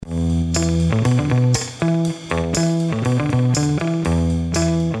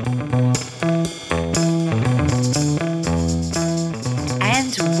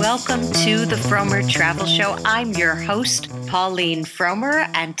the Frommer Travel Show. I'm your host, Pauline Frommer,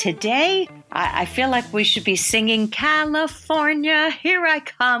 and today I feel like we should be singing California, Here I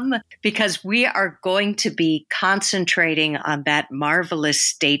Come, because we are going to be concentrating on that marvelous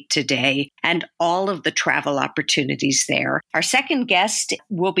state today and all of the travel opportunities there. Our second guest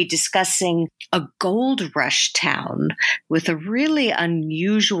will be discussing a gold rush town with a really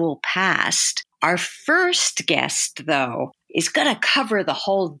unusual past. Our first guest, though, is going to cover the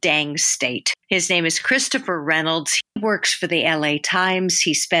whole dang state. His name is Christopher Reynolds. He works for the LA Times.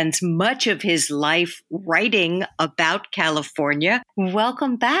 He spends much of his life writing about California.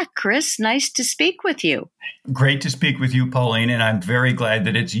 Welcome back, Chris. Nice to speak with you. Great to speak with you, Pauline, and I'm very glad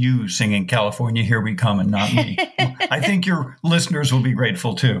that it's you singing California, Here We Come, and not me. I think your listeners will be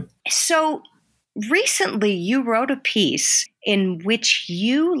grateful, too. So recently, you wrote a piece in which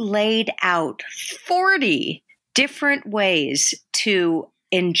you laid out 40 different ways to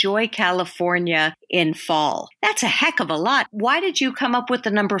enjoy California in fall. That's a heck of a lot. Why did you come up with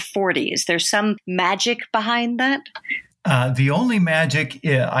the number 40? Is there some magic behind that? The only magic,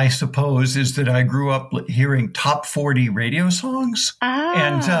 I suppose, is that I grew up hearing top 40 radio songs.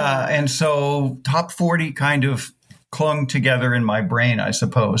 And so top 40 kind of clung together in my brain, I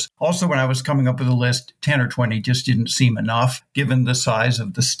suppose. Also, when I was coming up with a list, 10 or 20 just didn't seem enough given the size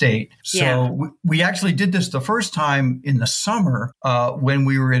of the state. So we actually did this the first time in the summer when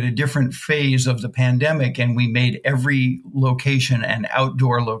we were at a different phase of the pandemic and we made every location an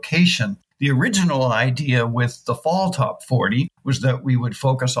outdoor location. The original idea with the fall top 40 was that we would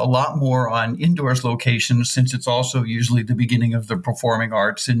focus a lot more on indoors locations since it's also usually the beginning of the performing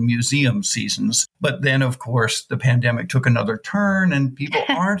arts and museum seasons. But then, of course, the pandemic took another turn and people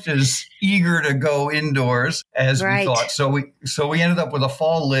aren't as eager to go indoors as we thought. So we ended up with a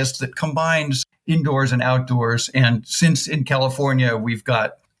fall list that combines indoors and outdoors. And since in California, we've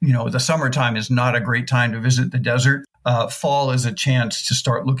got, the summertime is not a great time to visit the desert. Fall is a chance to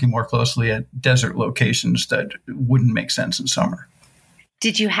start looking more closely at desert locations that wouldn't make sense in summer.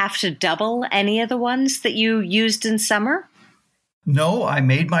 Did you have to double any of the ones that you used in summer? No, I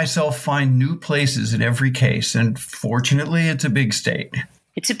made myself find new places in every case. And fortunately, it's a big state.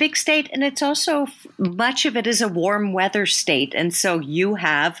 It's a big state, and it's also, much of it is a warm weather state. And so you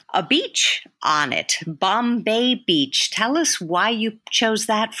have a beach on it, Bombay Beach. Tell us why you chose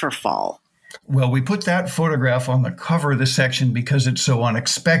that for fall. Well, we put that photograph on the cover of the section because it's so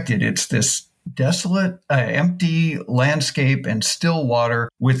unexpected. It's this desolate, empty landscape and still water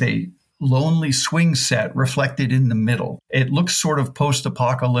with a lonely swing set reflected in the middle. It looks sort of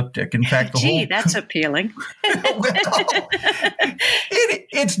post-apocalyptic. In fact, that's appealing.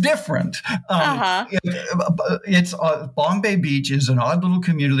 It's different. It's Bombay Beach is an odd little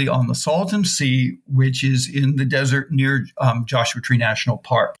community on the Salton Sea, which is in the desert near Joshua Tree National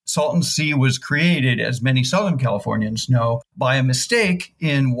Park. Salton Sea was created, as many Southern Californians know, by a mistake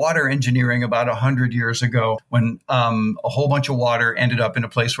in water engineering about 100 years ago when a whole bunch of water ended up in a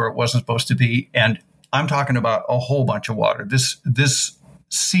place where it wasn't supposed to be. And I'm talking about a whole bunch of water. This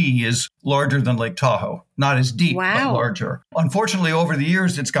sea is larger than Lake Tahoe, not as deep, but larger. Unfortunately, over the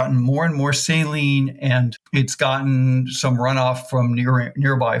years, it's gotten more and more saline, and it's gotten some runoff from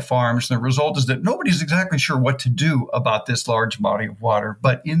nearby farms. And the result is that nobody's exactly sure what to do about this large body of water.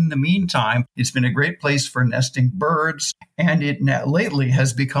 But in the meantime, it's been a great place for nesting birds, and it lately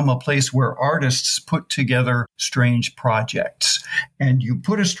has become a place where artists put together strange projects. And you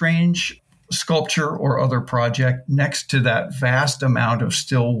put a strange sculpture or other project next to that vast amount of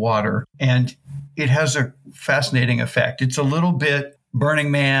still water, and it has a fascinating effect. It's a little bit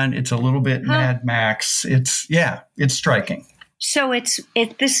Burning Man. It's a little bit Mad Max. It's striking. So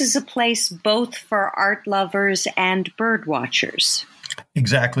this is a place both for art lovers and bird watchers.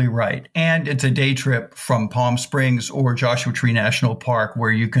 Exactly right. And it's a day trip from Palm Springs or Joshua Tree National Park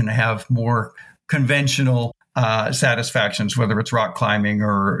where you can have more conventional satisfactions, whether it's rock climbing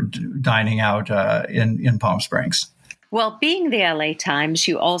or dining out in Palm Springs. Well, being the LA Times,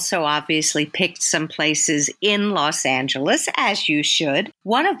 you also obviously picked some places in Los Angeles, as you should,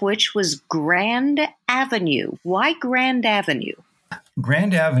 one of which was Grand Avenue. Why Grand Avenue?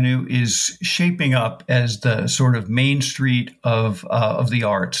 Grand Avenue is shaping up as the sort of main street of the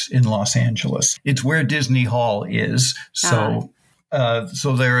arts in Los Angeles. It's where Disney Hall is, so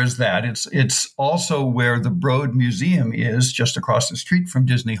there is that. It's also where the Broad Museum is, just across the street from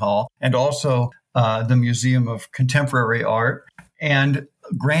Disney Hall, and also the Museum of Contemporary Art. And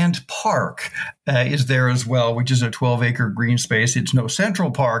Grand Park is there as well, which is a 12-acre green space. It's no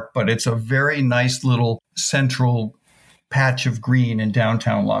Central Park, but it's a very nice little central patch of green in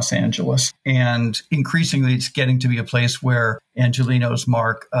downtown Los Angeles. And increasingly, it's getting to be a place where Angelinos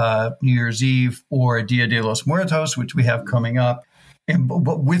mark New Year's Eve or Dia de los Muertos, which we have coming up.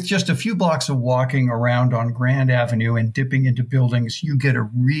 But with just a few blocks of walking around on Grand Avenue and dipping into buildings, you get a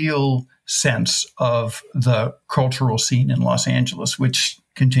real sense of the cultural scene in Los Angeles, which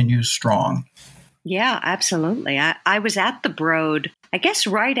continues strong. Yeah, absolutely. I was at the Broad, I guess,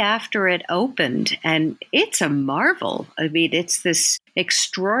 right after it opened, and it's a marvel. I mean, it's this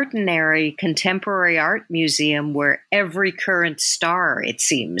extraordinary contemporary art museum where every current star, it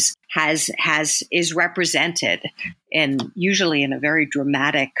seems, is represented, and usually in a very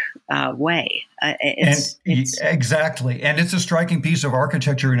dramatic way. Exactly. And it's a striking piece of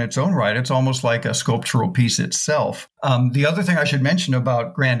architecture in its own right. It's almost like a sculptural piece itself. The other thing I should mention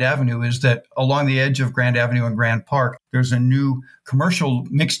about Grand Avenue is that along the edge of Grand Avenue and Grand Park, there's a new commercial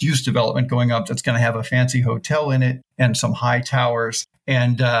mixed-use development going up that's going to have a fancy hotel in it and some high towers.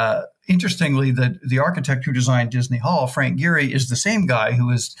 And interestingly, the architect who designed Disney Hall, Frank Gehry, is the same guy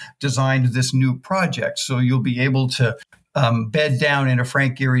who has designed this new project. So you'll be able to bed down in a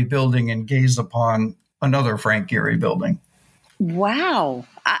Frank Gehry building and gaze upon another Frank Gehry building. Wow.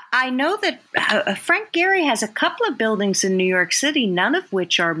 I know that Frank Gehry has a couple of buildings in New York City, none of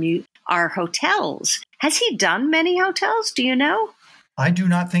which are hotels. Has he done many hotels? Do you know? I do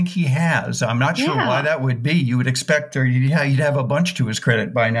not think he has. I'm not sure why that would be. You would expect he'd have a bunch to his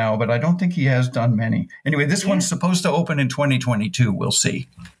credit by now, but I don't think he has done many. Anyway, this one's supposed to open in 2022. We'll see.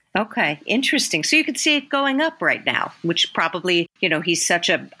 Okay, interesting. So you can see it going up right now, which probably, he's such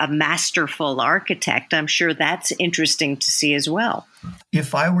a masterful architect. I'm sure that's interesting to see as well.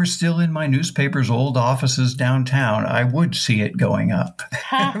 If I were still in my newspaper's old offices downtown, I would see it going up.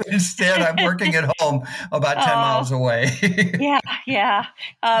 Instead, I'm working at home about 10 miles away. Yeah.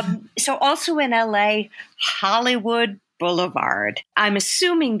 So also in LA, Hollywood Boulevard. I'm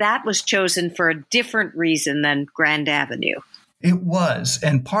assuming that was chosen for a different reason than Grand Avenue. It was.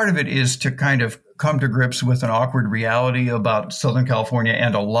 And part of it is to kind of come to grips with an awkward reality about Southern California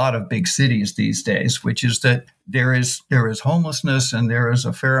and a lot of big cities these days, which is that there is homelessness and there is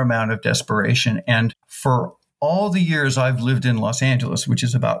a fair amount of desperation. And for all the years I've lived in Los Angeles, which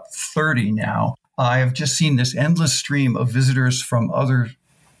is about 30 now, I have just seen this endless stream of visitors from other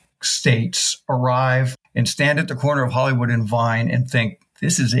states arrive and stand at the corner of Hollywood and Vine and think,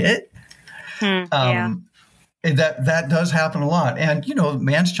 this is it? That does happen a lot. And,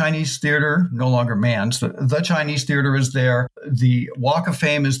 Mann's Chinese Theater, no longer Mann's, the Chinese Theater is there. The Walk of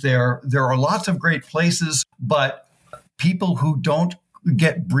Fame is there. There are lots of great places, but people who don't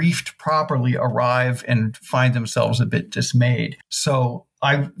get briefed properly arrive and find themselves a bit dismayed. So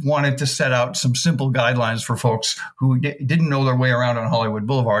I wanted to set out some simple guidelines for folks who didn't know their way around on Hollywood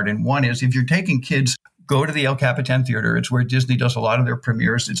Boulevard. And one is, if you're taking kids, go to the El Capitan Theater. It's where Disney does a lot of their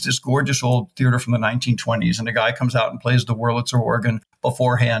premieres. It's this gorgeous old theater from the 1920s, and a guy comes out and plays the Wurlitzer organ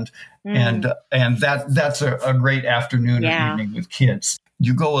beforehand, and that's a great afternoon or evening with kids.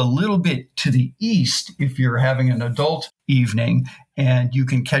 You go a little bit to the east if you're having an adult evening, and you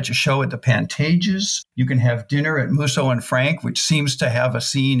can catch a show at the Pantages. You can have dinner at Musso and Frank, which seems to have a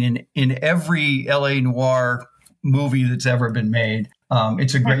scene in every LA noir movie that's ever been made.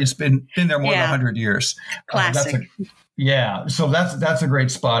 It's been there more than 100 years. Classic. So that's a great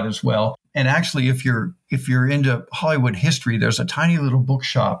spot as well. And actually, if you're into Hollywood history, there's a tiny little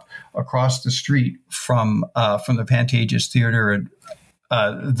bookshop across the street from the Pantages Theater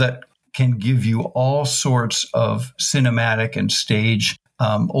that can give you all sorts of cinematic and stage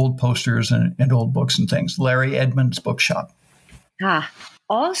old posters and old books and things. Larry Edmonds Bookshop.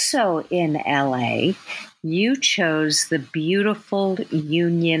 Also in LA, you chose the beautiful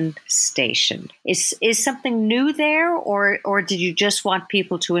Union Station. Is something new there, or did you just want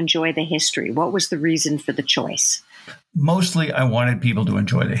people to enjoy the history? What was the reason for the choice? Mostly, I wanted people to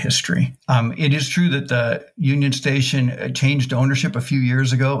enjoy the history. It is true that the Union Station changed ownership a few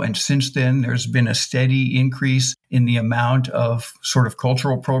years ago, and since then, there's been a steady increase in the amount of sort of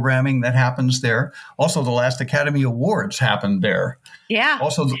cultural programming that happens there. Also, the last Academy Awards happened there. Yeah.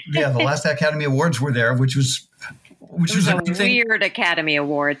 Also, the last Academy Awards were there, which was a weird Academy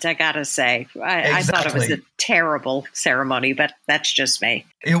Awards, I gotta say. I thought it was a terrible ceremony, but that's just me.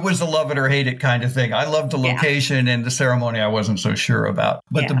 It was a love it or hate it kind of thing. I loved the location, and the ceremony I wasn't so sure about.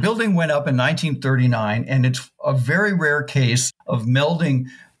 But the building went up in 1939, and it's a very rare case of melding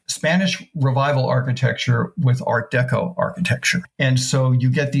Spanish Revival architecture with Art Deco architecture. And so you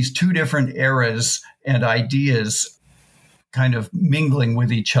get these two different eras and ideas kind of mingling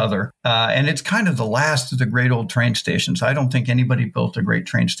with each other. And it's kind of the last of the great old train stations. I don't think anybody built a great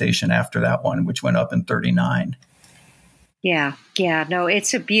train station after that one, which went up in 39. Yeah. Yeah. No,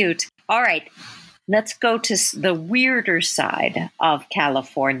 it's a beaut. All right. Let's go to the weirder side of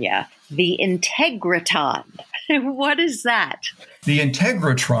California, the Integratron. What is that? The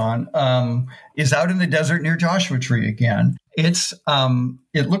Integratron is out in the desert near Joshua Tree again. It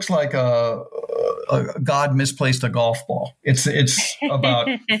looks like a god misplaced a golf ball. It's about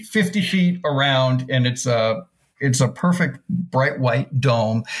 50 feet around, and it's a perfect bright white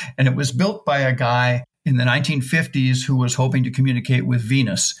dome. And it was built by a guy in the 1950s who was hoping to communicate with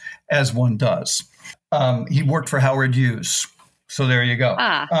Venus, as one does. He worked for Howard Hughes. So there you go.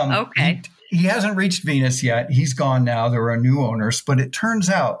 Okay. He hasn't reached Venus yet. He's gone now. There are new owners. But it turns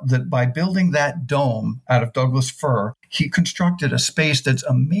out that by building that dome out of Douglas fir, he constructed a space that's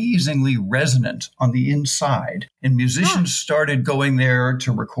amazingly resonant on the inside. And musicians started going there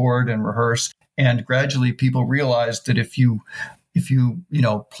to record and rehearse. And gradually people realized that if you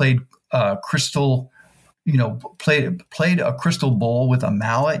played crystal, played a crystal bowl with a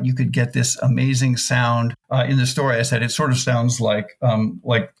mallet, you could get this amazing sound. In the story I said, it sort of sounds like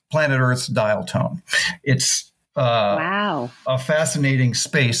planet Earth's dial tone. It's a fascinating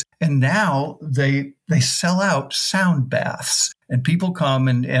space. And now they sell out sound baths, and people come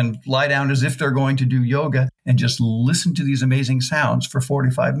and lie down as if they're going to do yoga and just listen to these amazing sounds for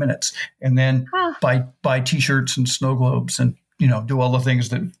 45 minutes, and then buy T-shirts and snow globes and do all the things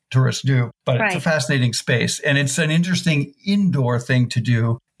that tourists do. But It's a fascinating space, and it's an interesting indoor thing to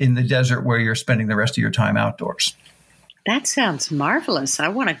do in the desert where you're spending the rest of your time outdoors. That sounds marvelous. I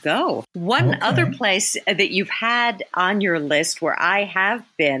want to go. One other place that you've had on your list where I have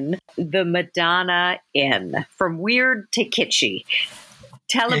been, the Madonna Inn. From weird to kitschy.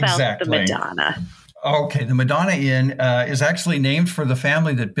 Tell about the Madonna. Okay, the Madonna Inn is actually named for the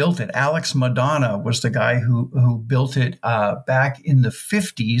family that built it. Alex Madonna was the guy who built it back in the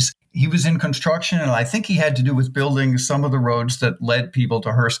 50s. He was in construction, and I think he had to do with building some of the roads that led people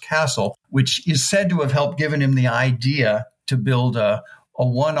to Hearst Castle, which is said to have helped given him the idea to build a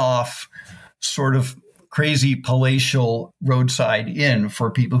one-off sort of crazy palatial roadside inn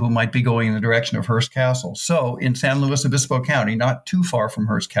for people who might be going in the direction of Hearst Castle. So in San Luis Obispo County, not too far from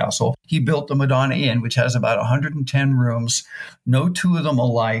Hearst Castle, he built the Madonna Inn, which has about 110 rooms, no two of them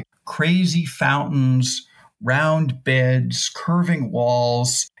alike, crazy fountains, round beds, curving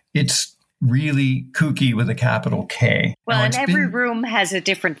walls. It's really kooky with a capital K. Well, and every room has a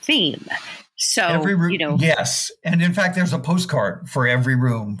different theme. So, every room, yes. And in fact, there's a postcard for every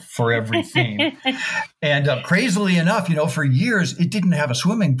room, for every theme. And crazily enough, for years, it didn't have a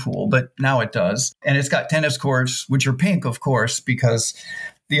swimming pool, but now it does. And it's got tennis courts, which are pink, of course, because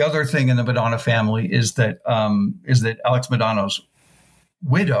the other thing in the Madonna family is that Alex Madonna's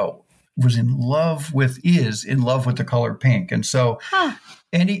widow was in love with the color pink. And so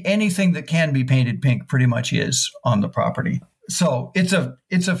anything that can be painted pink pretty much is on the property. So it's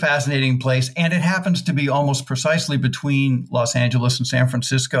a fascinating place, and it happens to be almost precisely between Los Angeles and San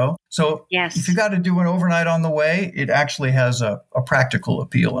Francisco. So if you got to do an overnight on the way, it actually has a practical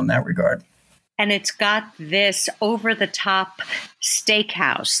appeal in that regard. And it's got this over-the-top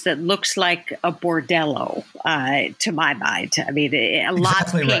steakhouse that looks like a bordello, to my mind. I mean, a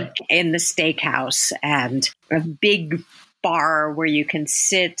lot of pink in the steakhouse, and a big bar where you can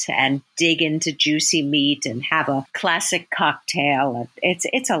sit and dig into juicy meat and have a classic cocktail.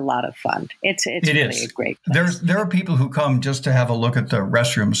 It's a lot of fun. It's really a great place. There are people who come just to have a look at the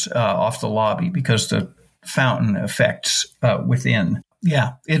restrooms off the lobby because the fountain effects within.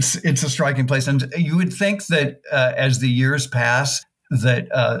 Yeah, it's a striking place. And you would think that as the years pass, that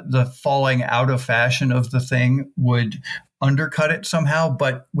the falling out of fashion of the thing would undercut it somehow.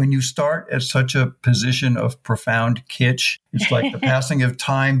 But when you start at such a position of profound kitsch, it's like the passing of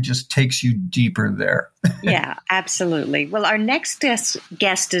time just takes you deeper there. Yeah, absolutely. Well, our next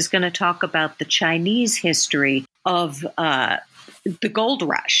guest is going to talk about the Chinese history of the gold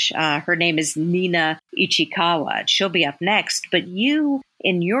rush. Her name is Nina Ichikawa. She'll be up next. But you,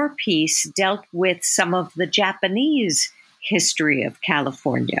 in your piece, dealt with some of the Japanese history of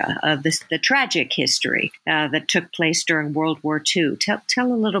California, the tragic history that took place during World War II. Tell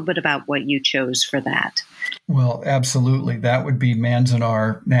a little bit about what you chose for that. Well, absolutely. That would be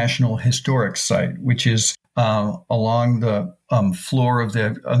Manzanar National Historic Site, which is along the floor of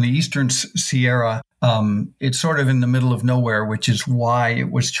on the Eastern Sierra. It's sort of in the middle of nowhere, which is why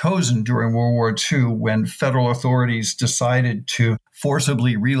it was chosen during World War II when federal authorities decided to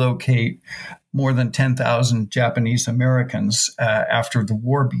forcibly relocate more than 10,000 Japanese Americans after the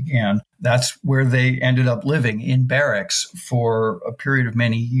war began. That's where they ended up living, in barracks for a period of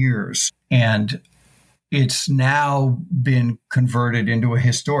many years. And it's now been converted into a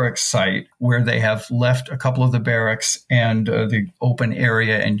historic site where they have left a couple of the barracks and the open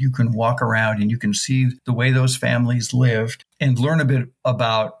area, and you can walk around and you can see the way those families lived and learn a bit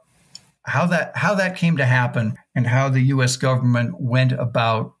about how that came to happen and how the U.S. government went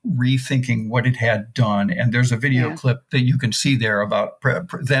about rethinking what it had done. And there's a video clip that you can see there about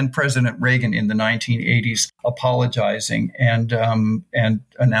then President Reagan in the 1980s apologizing and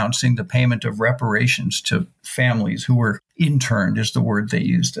announcing the payment of reparations to families who were interned, is the word they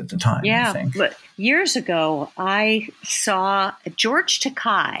used at the time. Yeah, I think. But years ago, I saw George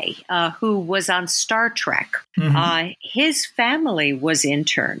Takei, who was on Star Trek. Mm-hmm. His family was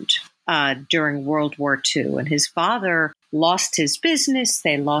interned during World War II, and his father lost his business,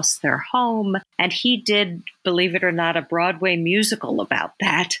 they lost their home, and he did, believe it or not, a Broadway musical about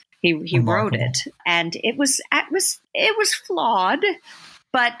that. He wrote it, and it was flawed,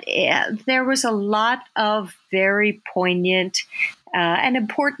 but there was a lot of very poignant and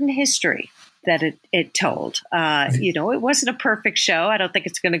important history that it told. It wasn't a perfect show. I don't think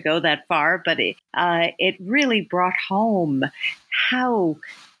it's going to go that far, but it really brought home how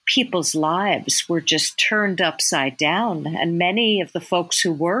people's lives were just turned upside down. And many of the folks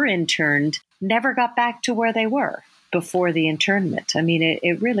who were interned never got back to where they were before the internment. I mean,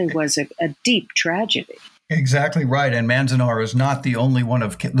 it really was a deep tragedy. Exactly right. And Manzanar is not the only one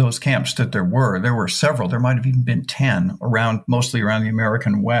of those camps that there were. There were several. There might have even been 10 mostly around the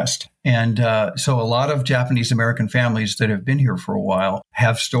American West. And so a lot of Japanese American families that have been here for a while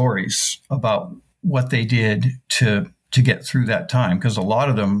have stories about what they did to get through that time, because a lot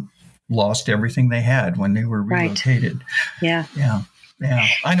of them lost everything they had when they were relocated. Right. Yeah.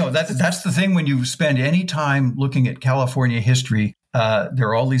 I know that's the thing when you spend any time looking at California history. There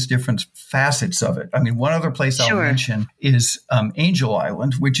are all these different facets of it. I mean, one other place I'll mention is Angel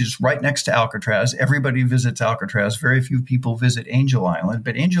Island, which is right next to Alcatraz. Everybody visits Alcatraz. Very few people visit Angel Island.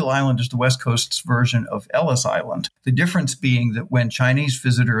 But Angel Island is the West Coast's version of Ellis Island. The difference being that when Chinese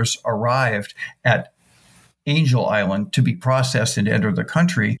visitors arrived at Angel Island to be processed and enter the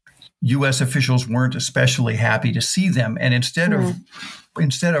country, U.S. officials weren't especially happy to see them. And instead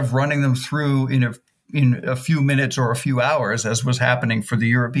of running them through in a few minutes or a few hours, as was happening for the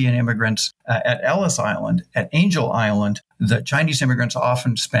European immigrants at Ellis Island, at Angel Island, the Chinese immigrants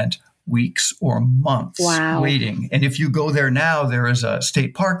often spent weeks or months waiting. And if you go there now, there is a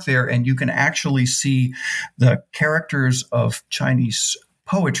state park there, and you can actually see the characters of Chinese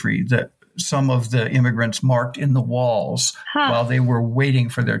poetry that some of the immigrants marked in the walls while they were waiting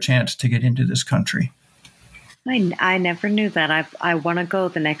for their chance to get into this country. I never knew that. I want to go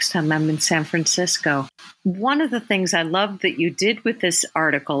the next time I'm in San Francisco. One of the things I love that you did with this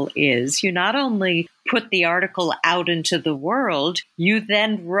article is you not only put the article out into the world, you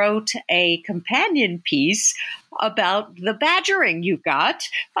then wrote a companion piece about the badgering you got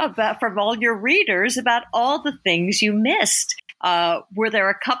from all your readers about all the things you missed. Were there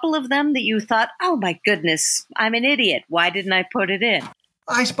a couple of them that you thought, oh my goodness, I'm an idiot. Why didn't I put it in?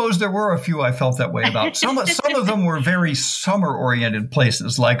 I suppose there were a few I felt that way about. Some of them were very summer-oriented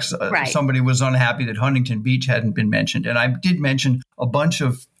places, like somebody was unhappy that Huntington Beach hadn't been mentioned. And I did mention a bunch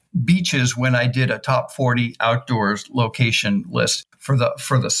of beaches when I did a top 40 outdoors location list for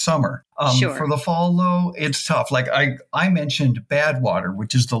the summer. For the fall, though, it's tough. Like I mentioned Badwater,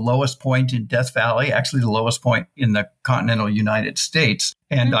 which is the lowest point in Death Valley, actually the lowest point in the continental United States.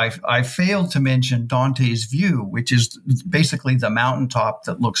 And I failed to mention Dante's View, which is basically the mountaintop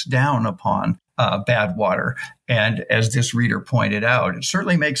that looks down upon Badwater. And as this reader pointed out, it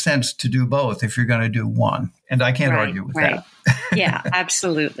certainly makes sense to do both if you're going to do one. And I can't argue with that. Yeah,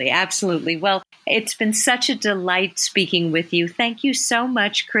 absolutely. Absolutely. Well, it's been such a delight speaking with you. Thank you so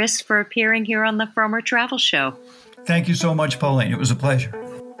much, Chris, for appearing here on the Frommer Travel Show. Thank you so much, Pauline. It was a pleasure.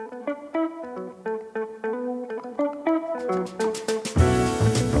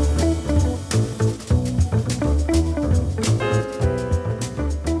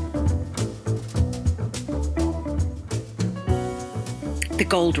 The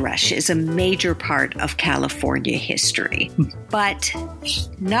gold rush is a major part of California history, but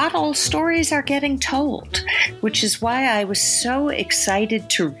not all stories are getting told, which is why I was so excited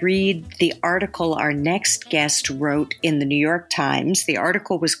to read the article our next guest wrote in the New York Times. The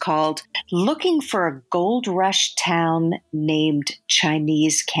article was called "Looking for a Gold Rush Town Named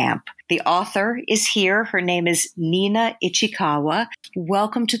Chinese Camp." The author is here. Her name is Nina Ichikawa.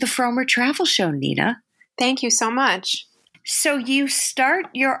 Welcome to the Frommer Travel Show, Nina. Thank you so much. So you start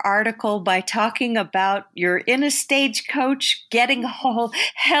your article by talking about you're in a stagecoach getting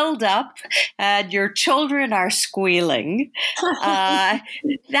held up and your children are squealing.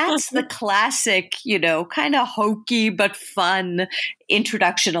 That's the classic, kind of hokey but fun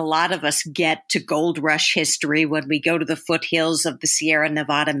introduction a lot of us get to gold rush history when we go to the foothills of the Sierra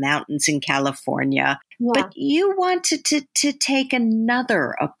Nevada mountains in California. Yeah. But you wanted to take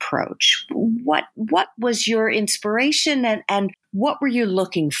another approach. What was your inspiration and what were you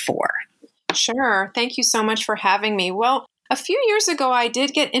looking for? Sure. Thank you so much for having me. Well, a few years ago, I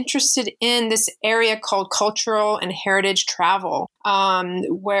did get interested in this area called cultural and heritage travel,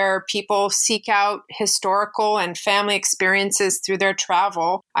 where people seek out historical and family experiences through their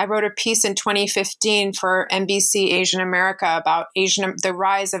travel. I wrote a piece in 2015 for NBC Asian America about the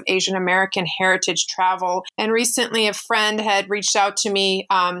rise of Asian American heritage travel. And recently, a friend had reached out to me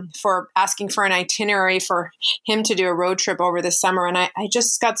for asking for an itinerary for him to do a road trip over the summer. And I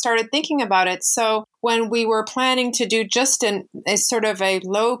just got started thinking about it. So when we were planning to do just a sort of a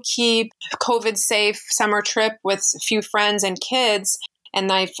low-key, COVID-safe summer trip with a few friends and kids,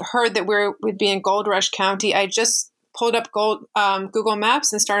 and I've heard that we'd be in Gold Rush County, I just pulled up Google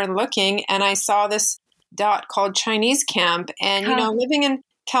Maps and started looking, and I saw this dot called Chinese Camp. And, living in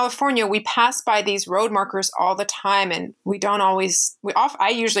California, we pass by these road markers all the time, and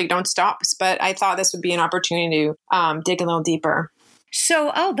I usually don't stop, but I thought this would be an opportunity to dig a little deeper.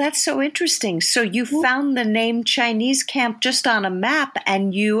 So, that's so interesting. So you found the name Chinese Camp just on a map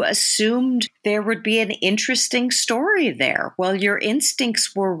and you assumed there would be an interesting story there. Well, your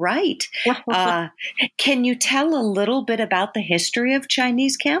instincts were right. Can you tell a little bit about the history of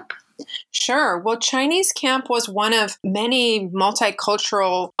Chinese Camp? Sure. Well, Chinese Camp was one of many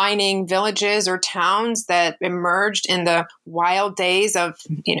multicultural mining villages or towns that emerged in the wild days of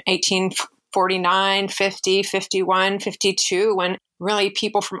 1849, 50, 51, 52, when really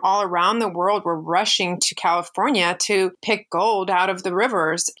people from all around the world were rushing to California to pick gold out of the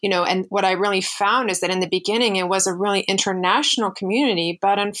rivers. And what I really found is that in the beginning, it was a really international community,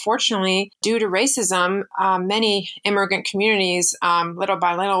 but unfortunately, due to racism, many immigrant communities, little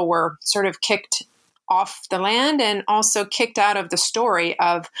by little, were sort of kicked off the land and also kicked out of the story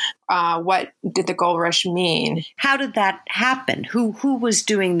of what did the gold rush mean. How did that happen? Who was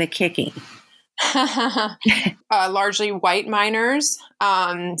doing the kicking? Largely white miners,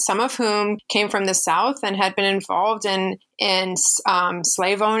 some of whom came from the South and had been involved in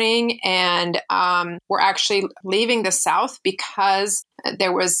slave owning and were actually leaving the South because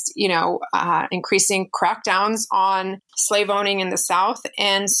there was, increasing crackdowns on slave owning in the South.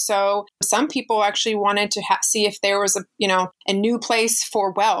 And so some people actually wanted to see if there was a new place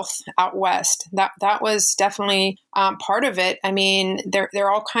for wealth out West. That was definitely part of it. I mean, there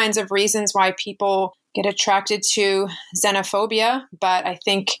are all kinds of reasons why people get attracted to xenophobia, but I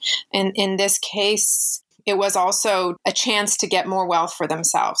think in this case, it was also a chance to get more wealth for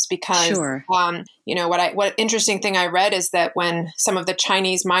themselves because, sure. What interesting thing I read is that when some of the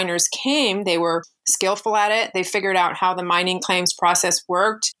Chinese miners came, they were skillful at it. They figured out how the mining claims process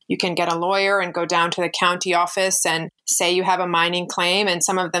worked. You can get a lawyer and go down to the county office and say you have a mining claim. And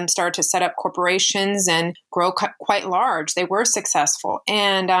some of them started to set up corporations and grow quite large. They were successful.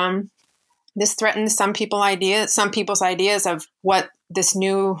 And this threatened some people's ideas of what this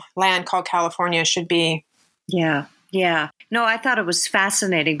new land called California should be. Yeah. No, I thought it was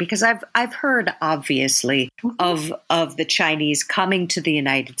fascinating because I've heard obviously of the Chinese coming to the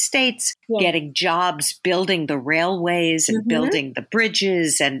United States, getting jobs, building the railways and building the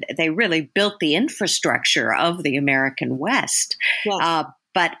bridges, and they really built the infrastructure of the American West. Yes.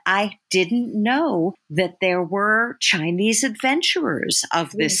 But I didn't know that there were Chinese adventurers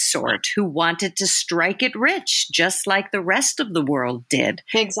of this sort who wanted to strike it rich, just like the rest of the world did.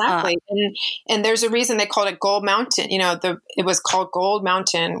 Exactly. And there's a reason they called it Gold Mountain. It was called Gold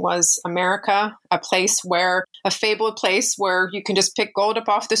Mountain was America, a fabled place where you can just pick gold up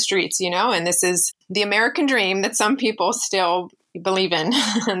off the streets, and this is the American dream that some people still believe in,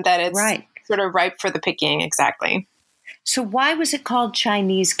 that it's sort of ripe for the picking. Exactly. So why was it called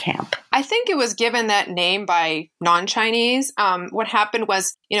Chinese Camp? I think it was given that name by non-Chinese. What happened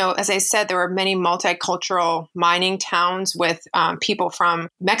was, as I said, there were many multicultural mining towns with people from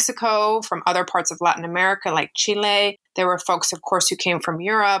Mexico, from other parts of Latin America, like Chile. There were folks, of course, who came from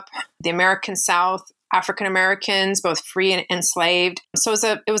Europe, the American South, African Americans, both free and enslaved. So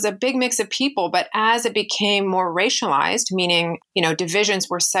it was a big mix of people. But as it became more racialized, meaning, divisions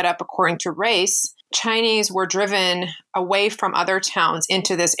were set up according to race, Chinese were driven away from other towns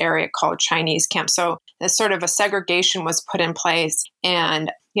into this area called Chinese Camp. So this sort of a segregation was put in place. And,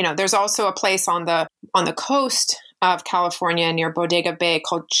 there's also a place on the coast of California near Bodega Bay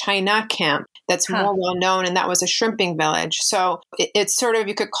called China Camp that's more well known, and that was a shrimping village. So it's sort of,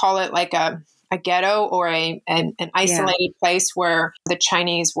 you could call it like a ghetto or an isolated place where the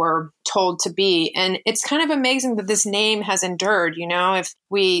Chinese were told to be. And it's kind of amazing that this name has endured.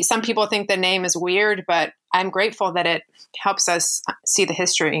 Some people think the name is weird, but I'm grateful that it helps us see the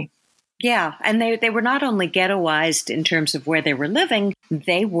history. Yeah, and they were not only ghettoized in terms of where they were living,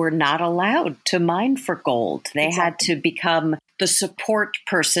 they were not allowed to mine for gold. They had to become the support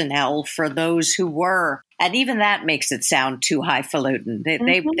personnel for those who were. And even that makes it sound too highfalutin.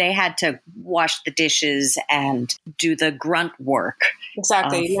 They had to wash the dishes and do the grunt work.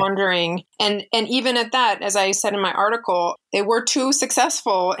 Exactly, laundering. And even at that, as I said in my article, they were too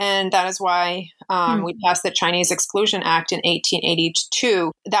successful. And that is why we passed the Chinese Exclusion Act in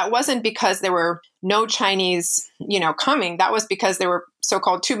 1882. That wasn't because there were no Chinese, coming. That was because there were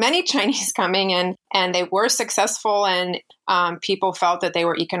so-called too many Chinese coming, and they were successful, and people felt that they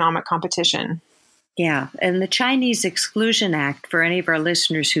were economic competition. Yeah, and the Chinese Exclusion Act, for any of our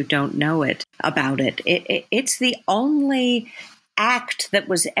listeners who don't know it's the only act that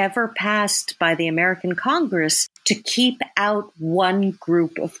was ever passed by the American Congress to keep out one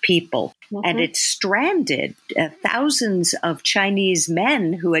group of people. Mm-hmm. And it stranded thousands of Chinese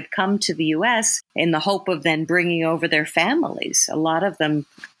men who had come to the U.S. in the hope of then bringing over their families. A lot of them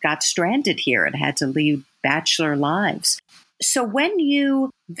got stranded here and had to lead bachelor lives. So when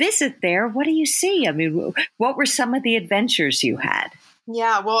you visit there, what do you see? I mean, what were some of the adventures you had?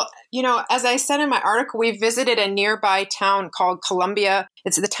 Yeah, well, as I said in my article, we visited a nearby town called Columbia.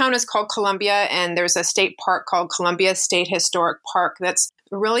 The town is called Columbia, and there's a state park called Columbia State Historic Park that's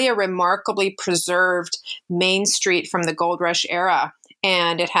really a remarkably preserved main street from the gold rush era.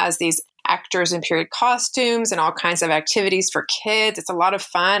 And it has these actors in period costumes and all kinds of activities for kids. It's a lot of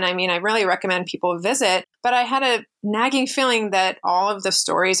fun. I mean, I really recommend people visit, but I had a nagging feeling that all of the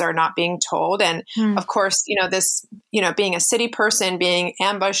stories are not being told. And of course, being a city person, being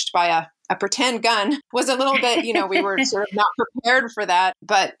ambushed by a pretend gun was a little bit, we were sort of not prepared for that.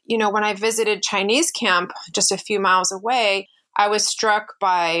 But, when I visited Chinese camp just a few miles away, I was struck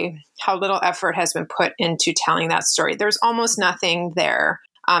by how little effort has been put into telling that story. There's almost nothing there.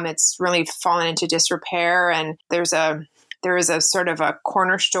 It's really fallen into disrepair, and there is a sort of a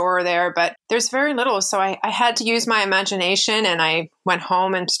corner store there, but there's very little. So I had to use my imagination, and I went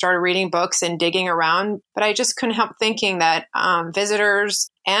home and started reading books and digging around. But I just couldn't help thinking that visitors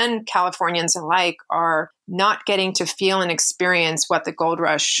and Californians alike are not getting to feel and experience what the gold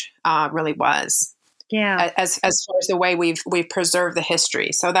rush really was. Yeah, as far as the way we've preserved the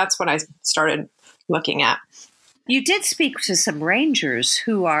history. So that's what I started looking at. You did speak to some rangers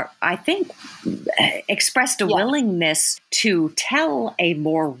who I think, expressed a willingness to tell a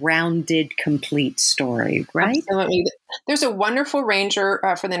more rounded, complete story, right? Absolutely. There's a wonderful ranger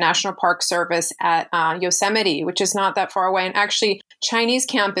for the National Park Service at Yosemite, which is not that far away. And actually, Chinese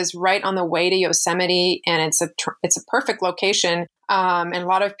camp is right on the way to Yosemite, and it's a perfect location. And a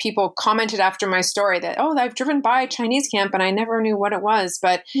lot of people commented after my story that, I've driven by Chinese camp and I never knew what it was.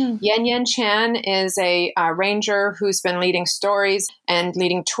 But Yan Chan is a ranger who's been leading stories and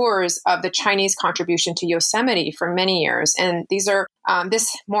leading tours of the Chinese contribution to Yosemite for many years. And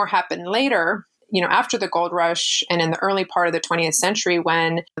this more happened later, after the gold rush and in the early part of the 20th century,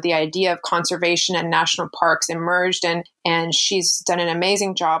 when the idea of conservation and national parks emerged. And she's done an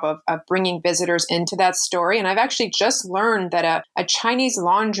amazing job of bringing visitors into that story. And I've actually just learned that a Chinese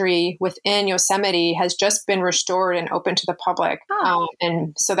laundry within Yosemite has just been restored and open to the public.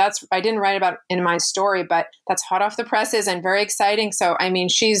 And so I didn't write about it in my story, but that's hot off the presses and very exciting. So, I mean,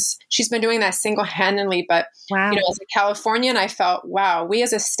 she's been doing that single-handedly. But, as a Californian, I felt, wow, we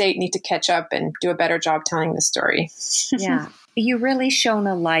as a state need to catch up and do a better job telling the story. Yeah. You really shone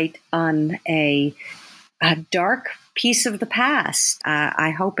a light on a dark piece of the past.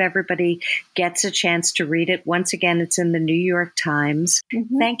 I hope everybody gets a chance to read it. Once again, it's in the New York Times.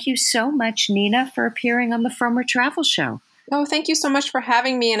 Mm-hmm. Thank you so much, Nina, for appearing on the Frommer Travel Show. Oh, thank you so much for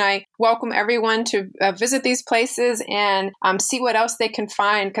having me. And I welcome everyone to visit these places and see what else they can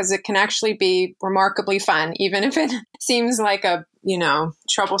find, because it can actually be remarkably fun. Even if it seems like a,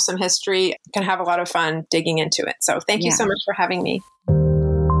 troublesome history, you can have a lot of fun digging into it. So thank you so much for having me.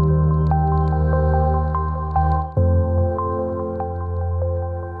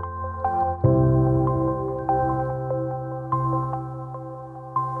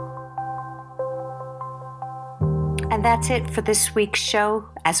 And that's it for this week's show.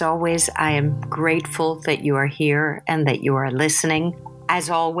 As always, I am grateful that you are here and that you are listening. As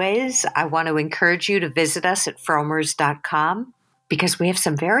always, I want to encourage you to visit us at frommers.com. because we have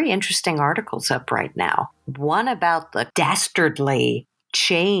some very interesting articles up right now. One about the dastardly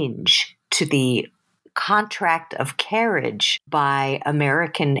change to the contract of carriage by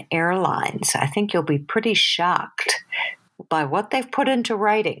American Airlines. I think you'll be pretty shocked by what they've put into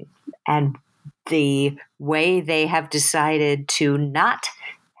writing and the way they have decided to not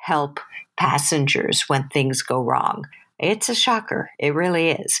help passengers when things go wrong. It's a shocker. It really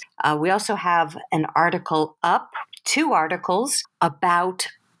is. We also have an article up, 2 articles about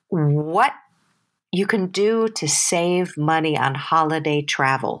what you can do to save money on holiday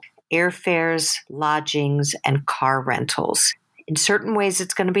travel, airfares, lodgings, and car rentals. In certain ways,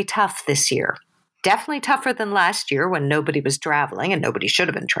 it's going to be tough this year. Definitely tougher than last year when nobody was traveling and nobody should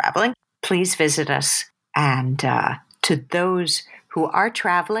have been traveling. Please visit us. And to those who are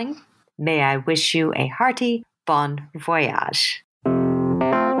traveling, may I wish you a hearty bon voyage.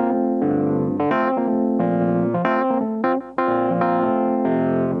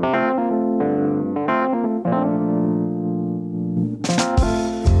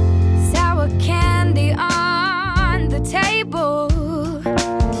 Sour candy on the table,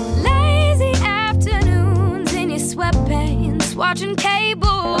 lazy afternoons in your sweatpants, watching